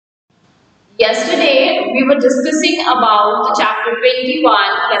Yesterday, we were discussing about the chapter 21,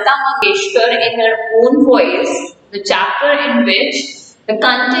 Lata Mangeshkar in her own voice, the chapter in which the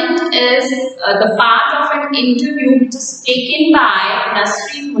content is the part of an interview which is taken by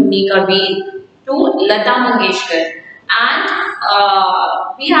Nasreen Munni Kabir to Lata Mangeshkar.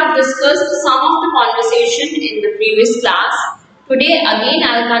 And we have discussed some of the conversation in the previous class. Today, again,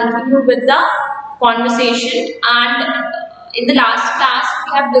 I will continue with the conversation, and in the last class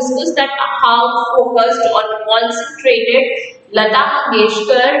we have discussed that how focused or concentrated Lata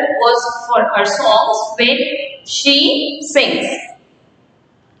Mangeshkar was for her songs when she sings.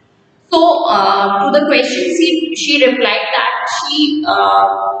 So to the question she replied that she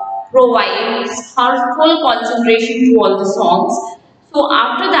provides her full concentration to all the songs. So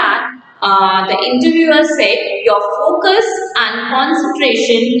after that the interviewer said, your focus and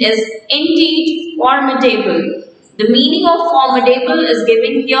concentration is indeed formidable. The meaning of formidable is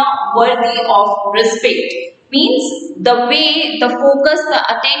given here worthy of respect. Means the way, the focus,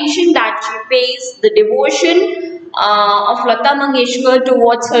 the attention that she pays, the devotion of Lata Mangeshkar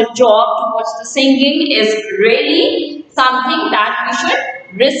towards her job, towards the singing is really something that we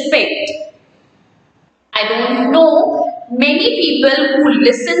should respect. I don't know many people who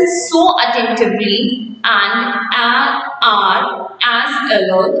listen so attentively and are as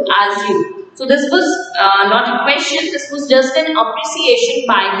alert as you. So this was not a question, this was just an appreciation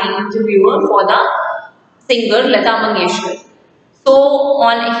by the interviewer for the singer Lata Mangeshkar. So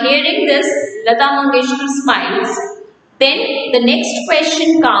on hearing this, Lata Mangeshkar smiles. Then the next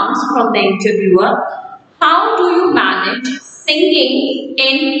question comes from the interviewer. How do you manage singing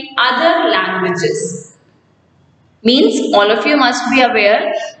in other languages? Means all of you must be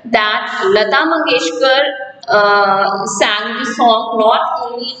aware that Lata Mangeshkar sang the song not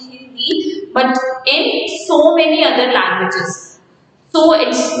only in Hindi but in so many other languages. So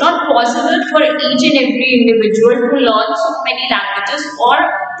it's not possible for each and every individual to learn so many languages or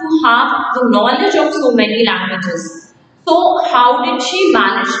to have the knowledge of so many languages. So how did she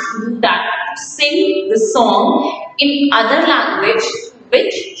manage to do that? To sing the song in other language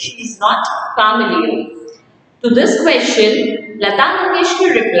which she is not familiar. To this question, Lata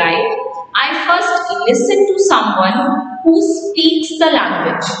Mangeshkar replied, I first listen to someone who speaks the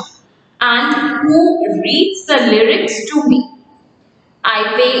language and who reads the lyrics to me.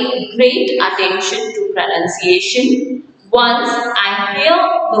 I pay great attention to pronunciation. Once I hear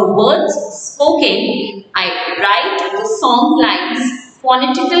the words spoken, I write the song lines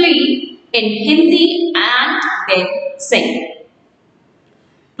phonetically in Hindi and then sing.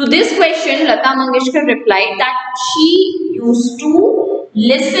 To this question, Lata Mangeshkar replied that she used to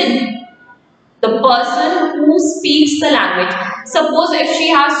listen the person who speaks the language. Suppose if she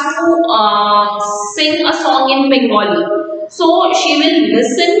has to sing a song in Bengali, so she will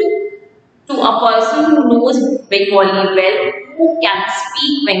listen to a person who knows Bengali well, who can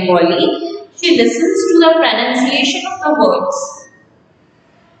speak Bengali. She listens to the pronunciation of the words.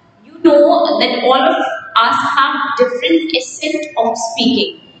 You know that all of us have different accent of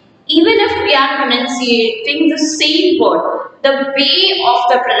speaking. Even if we are pronunciating the same word, the way of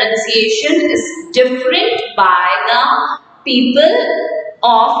the pronunciation is different by the people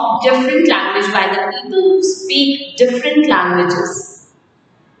of different language, by the people who speak different languages.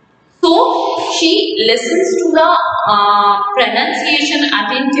 So she listens to the pronunciation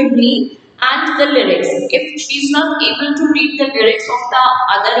attentively and the lyrics. If she is not able to read the lyrics of the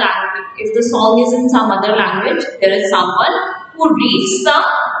other language, if the song is in some other language, there is someone who reads the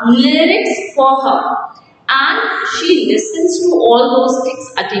lyrics for her, and she listens to all those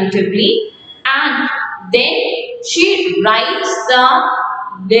things attentively, and then she writes the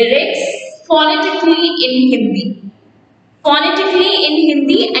lyrics phonetically in Hindi. Phonetically in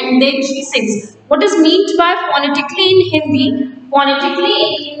Hindi, and then she sings. What is meant by phonetically in Hindi? Phonetically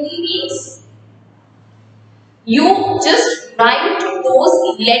in Hindi means you just write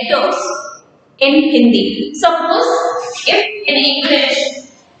those letters in Hindi. Suppose if in English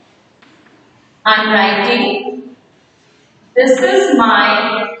I am writing, this is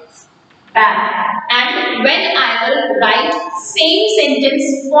my bag, and when I will write same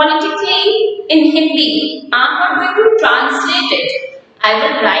sentence phonetically in Hindi, I am not going to translate it. I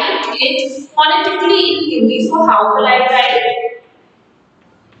will write it phonetically in Hindi. So how will I write it?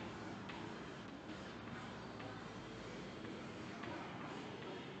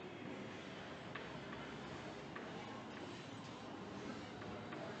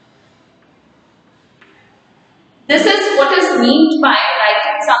 This is what is meant by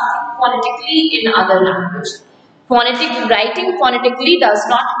writing something phonetically in other language. Writing phonetically does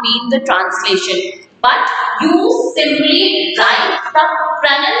not mean the translation. but you simply write the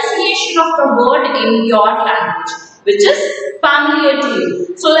pronunciation of the word in your language, which is familiar to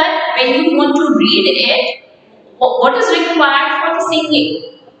you, so that when you want to read it, what is required for the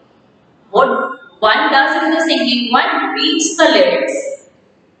singing? What one does in the singing, one reads the lyrics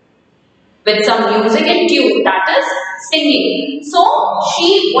with some music and tune, that is singing. So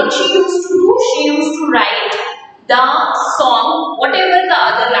what she used to do, she used to write the song, whatever the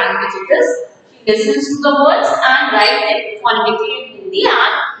other language it is, she listens to the words and write it phonetically in Hindi,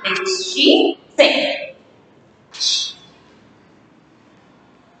 and next she sings.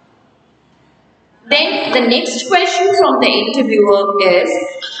 Then the next question from the interviewer is,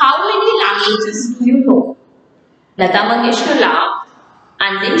 how many languages do you know? Lata Mangeshkar laughed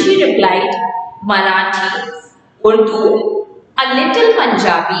and then she replied, Marathi, Urdu, a little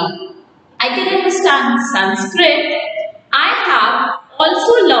Punjabi. I can understand Sanskrit. I have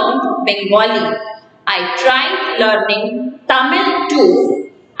also learned Bengali. I tried learning Tamil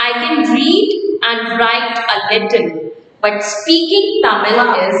too. I can read and write a little, but speaking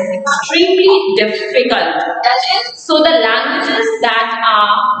Tamil is extremely difficult. So the languages that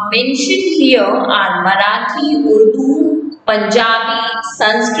are mentioned here are Marathi, Urdu, Punjabi,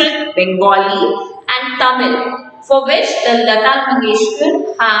 Sanskrit, Bengali and Tamil, for which the Lata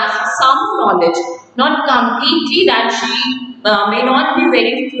Mangeshkar has some knowledge. Not completely, that she may not be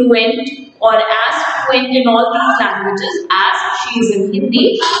very fluent or as fluent in all these languages as she is in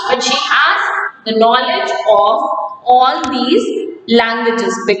Hindi, but she has the knowledge of all these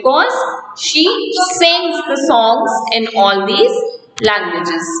languages because she sings the songs in all these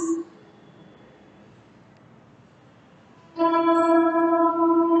languages.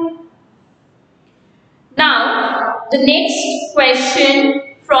 Now, the next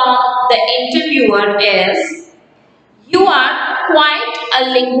question from the interviewer is, you are quite a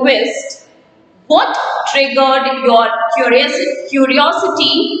linguist. What triggered your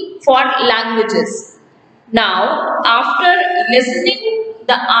curiosity for languages? Now, after listening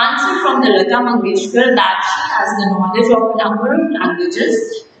the answer from the Lata Mangeshkar that she has the knowledge of a number of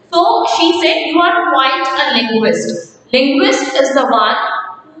languages, so she said, you are quite a linguist. Linguist is the one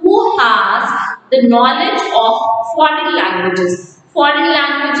who has the knowledge of foreign languages. Foreign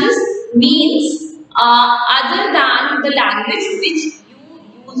languages means other than the language which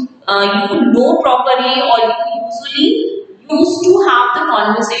you know properly or you usually used to have the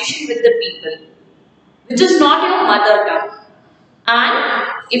conversation with the people, which is not your mother tongue. And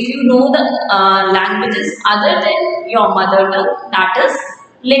if you know the languages other than your mother tongue, that is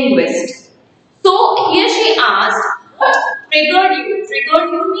linguist. So here she asked, what triggered you?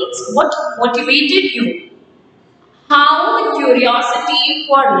 Triggered you means what motivated you? How the curiosity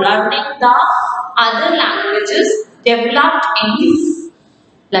for learning the other languages developed in you?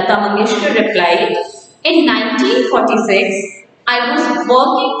 Lata Mangeshkar replied, in 1946, I was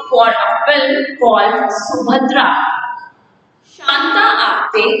working for a film called Subhadra. Shanta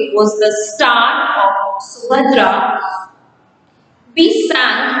Apte was the star of Subhadra. We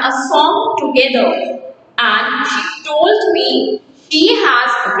sang a song together and she told me she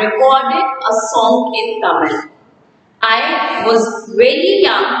has recorded a song in Tamil. I was very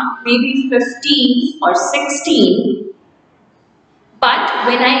young, maybe 15 or 16. But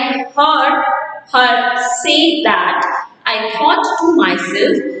when I heard her say that, I thought to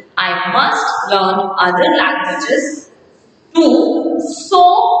myself, I must learn other languages too,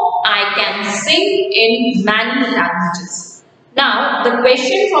 so I can sing in many languages. Now, the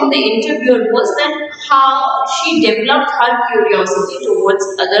question from the interviewer was that how she developed her curiosity towards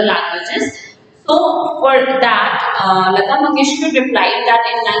other languages. So, for that, Lata Mangeshkar replied that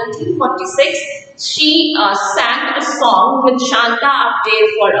in 1946, she sang a song with Shanta Apte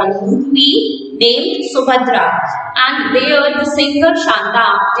for a movie named Subhadra. And there, the singer Shanta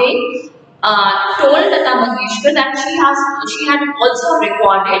Apte told Lata Mangeshkar that she had also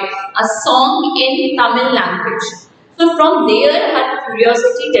recorded a song in Tamil language. So from there, her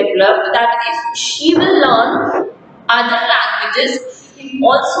curiosity developed that if she will learn other languages, she can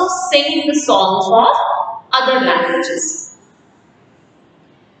also sing the songs of other languages.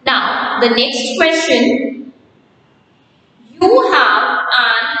 Now, the next question. You have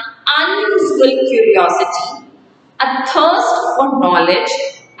an unusual curiosity, a thirst for knowledge,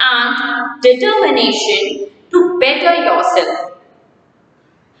 and determination to better yourself.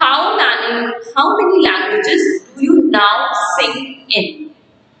 How many languages do you now sing in?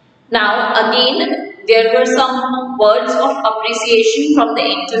 Now again, there were some words of appreciation from the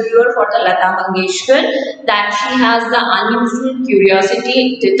interviewer for the Lata Mangeshkar that she has the unusual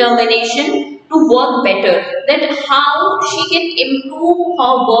curiosity, determination to work better. That how she can improve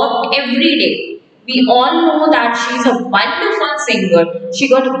her work every day. We all know that she's a wonderful singer. She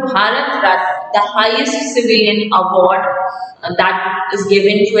got Bharat Ratna, the highest civilian award that is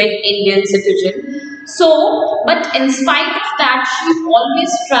given to an Indian citizen. So, but in spite of that, she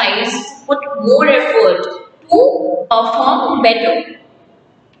always tries to put more effort to perform better.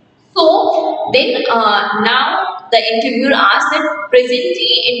 So then now the interviewer asked that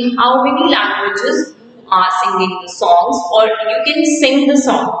presently in how many languages you are singing the songs or you can sing the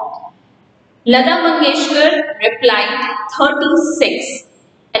song. Lata Mangeshkar replied 36,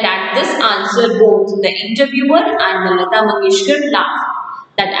 and at this answer both the interviewer and the Lata Mangeshkar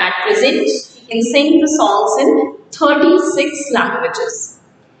laughed that at present she can sing the songs in 36 languages.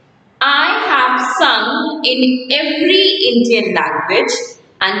 I have sung in every Indian language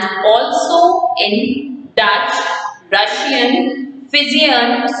and also in Dutch, Russian,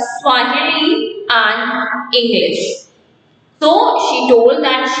 Fijian, Swahili and English. So she told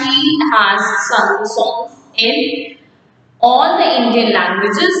that she has sung songs in all the Indian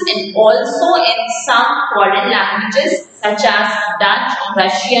languages and also in some foreign languages such as Dutch,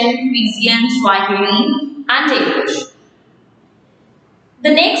 Russian, Fijian, Swahili and English. The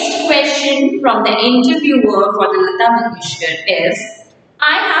next question from the interviewer for the Lata Mangeshkar is,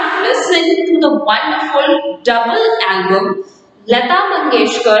 I have listened to the wonderful double album Lata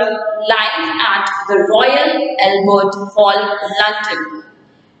Mangeshkar live at the Royal Albert Hall, London.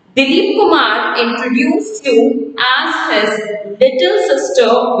 Dilip Kumar introduced you as his little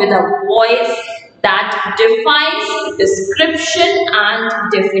sister with a voice that defies description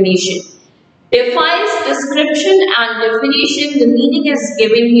and definition. Defies description and definition, the meaning is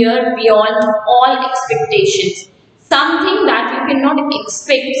given here beyond all expectations. Something that you cannot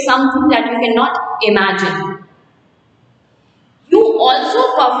expect, something that you cannot imagine. You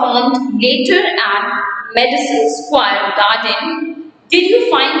also performed later at Madison Square Garden. Did you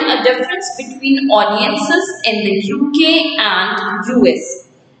find a difference between audiences in the UK and US?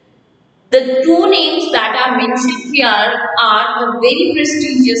 The two names that are mentioned here are the very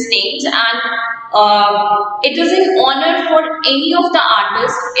prestigious names, and it is an honor for any of the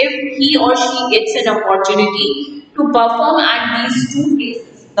artists if he or she gets an opportunity to perform at these two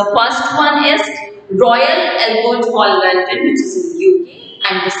places. The first one is Royal Albert Hall, London, which is in UK,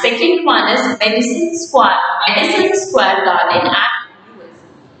 and the second one is Madison Square Garden at US.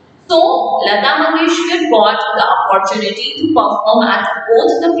 So, Lata Mangeshkar got the opportunity to perform at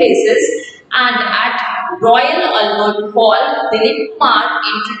both the places, and at Royal Albert Hall, Dilip Kumar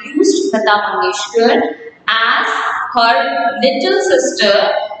introduced Lata Mangeshkar as her little sister,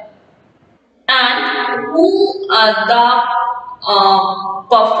 and who the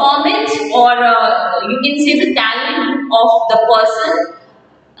performance or you can say the talent of the person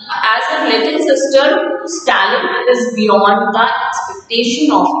as a little sister whose talent is beyond the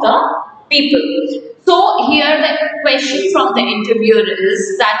expectation of the people. So here the question from the interviewer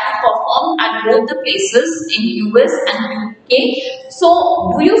is that you perform at both the places in US and UK.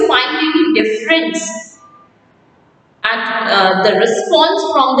 So do you find any difference at the response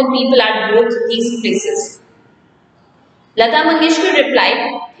from the people at both these places? Lata Mangeshkar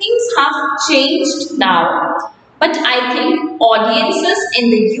replied, things have changed now, but I think audiences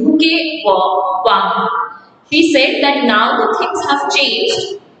in the UK were warmer. She said that now the things have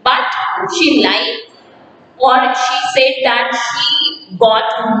changed, but she liked, or she said that she got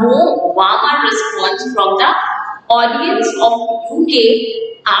more warmer response from the audience of UK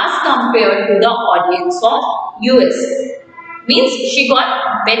as compared to the audience of US. Means she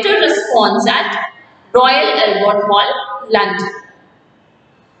got better response at Royal Albert Hall, London.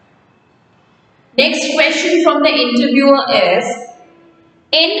 Next question from the interviewer is,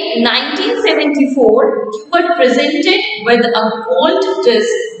 in 1974, you were presented with a gold disc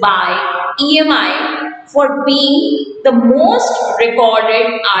by EMI for being the most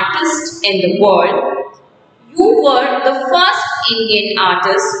recorded artist in the world. You were the first Indian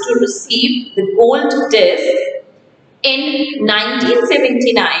artist to receive the gold disc. In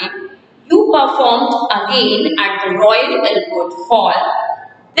 1979, you performed again at the Royal Albert Hall,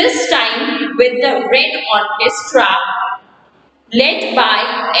 this time with the Red Orchestra led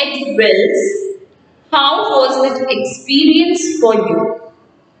by Ed Wills. How was that experience for you?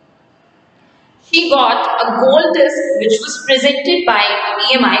 She got a gold disc which was presented by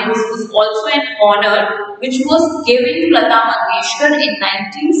EMI. This was also an honor which was given to Lata Mangeshkar in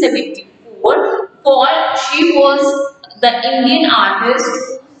 1974 for she was the Indian artist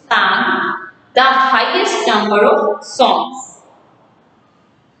who sang the highest number of songs.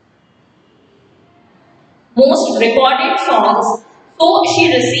 Most recorded songs. So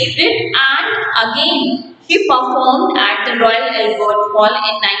she received it, and again She performed at the Royal Albert Hall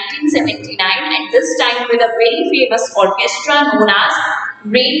in 1979, and this time with a very famous orchestra known as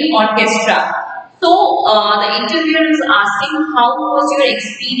Rain Orchestra. So the interviewer is asking, how was your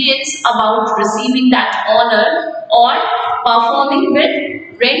experience about receiving that honor or performing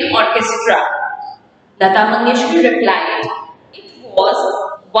with Rain Orchestra? Lata Mangeshkar replied, it was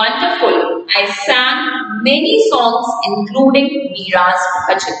wonderful. I sang many songs including Meera's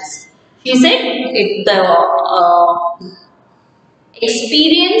bhajans. She said the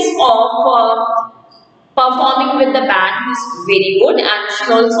experience of performing with the band was very good, and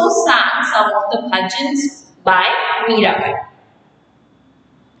she also sang some of the bhajans by Meerabai.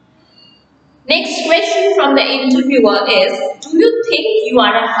 Next question from the interviewer is, do you think you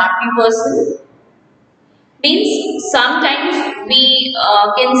are a happy person? Means sometimes we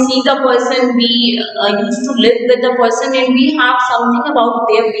can see the person, we used to live with the person, and we have something about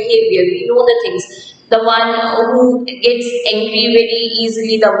their behavior, we know the things. The one who gets angry very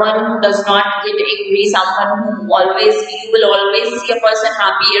easily, the one who does not get angry, someone who always, you will always see a person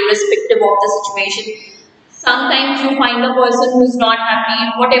happy irrespective of the situation. Sometimes you find a person who is not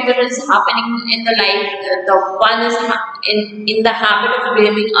happy, whatever is happening in the life, the one is in the habit of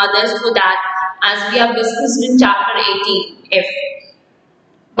blaming others for that, as we have discussed in chapter 18F.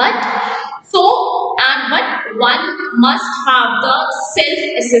 But one must have the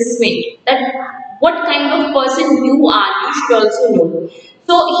self-assessment, that what kind of person you are, you should also know.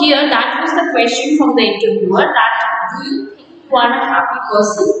 So here, that was the question from the interviewer, that do you think you are a happy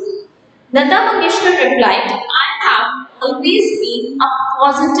person? Lata Mangeshkar replied, I have always been a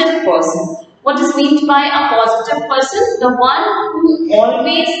positive person. What is meant by a positive person? The one who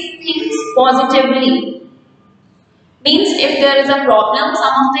always thinks positively. Means if there is a problem,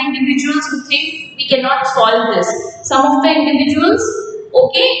 some of the individuals who think we cannot solve this. Some of the individuals,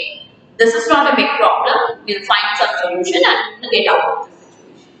 okay, this is not a big problem, we'll find some solution and we'll get out of this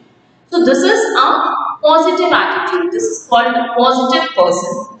situation. So this is a positive attitude. This is called a positive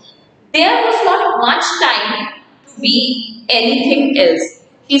person. There was not much time to be anything else.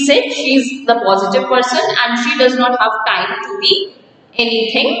 He said she is the positive person and she does not have time to be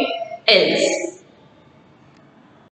anything else.